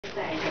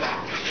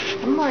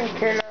Come on,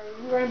 kiddo.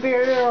 You want to be a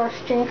little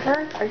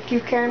stinker like you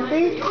can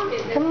be?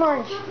 Come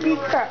on, speak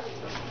up.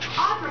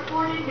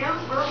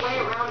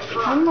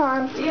 Come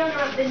on.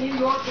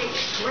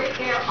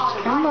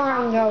 Come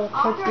on, no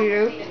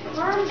cookie.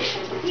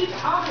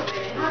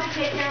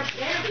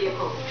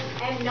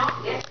 And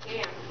not get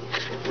scammed.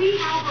 We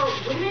have our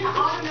Women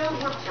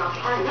Automotive Workshops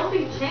are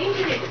helping change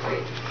the industry.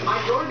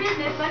 Mind your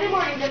business Sunday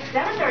mornings at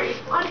 7:30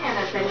 on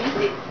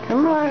MSNBC.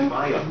 Come on.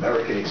 Buy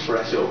American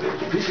Express Open.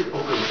 Visit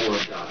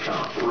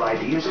openforum.com for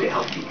ideas to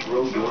help you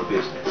grow your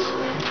business.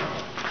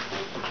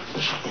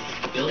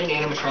 Building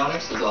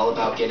animatronics is all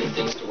about getting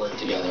things to work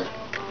together.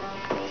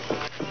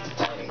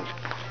 Timing,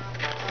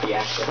 the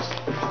actions,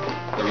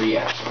 the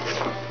reactions.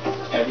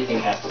 Everything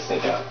has to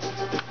sync up.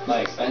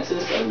 My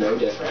expenses are no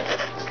different.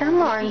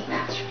 Come on.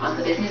 Match on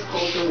the Business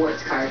Gold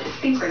Rewards card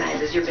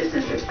synchronizes your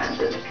business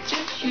expenses.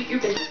 Just shoot your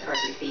business card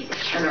receipts,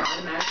 and they're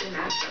automatically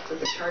matched up with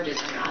the charges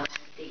on your online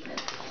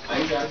statement.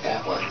 I'm John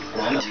Kaplan,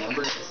 and I'm a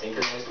member of the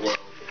Synchronized World.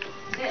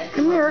 This is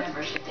Come what here.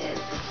 membership is.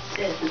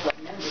 This is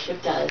what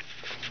membership does.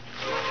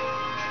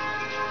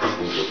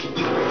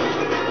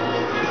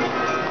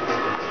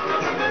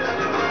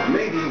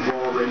 Maybe you've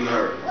already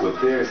heard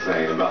what they're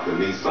saying about the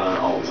Nissan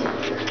Altima.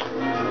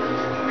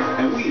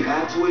 And we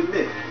have to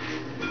admit,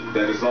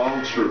 that is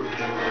all true.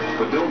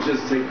 But don't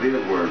just take their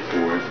word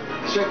for it.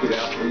 Check it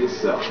out for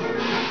yourself.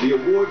 The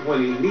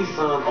award-winning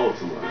Nissan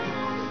Altima.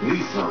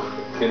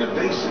 Nissan,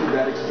 innovation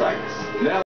that excites. Now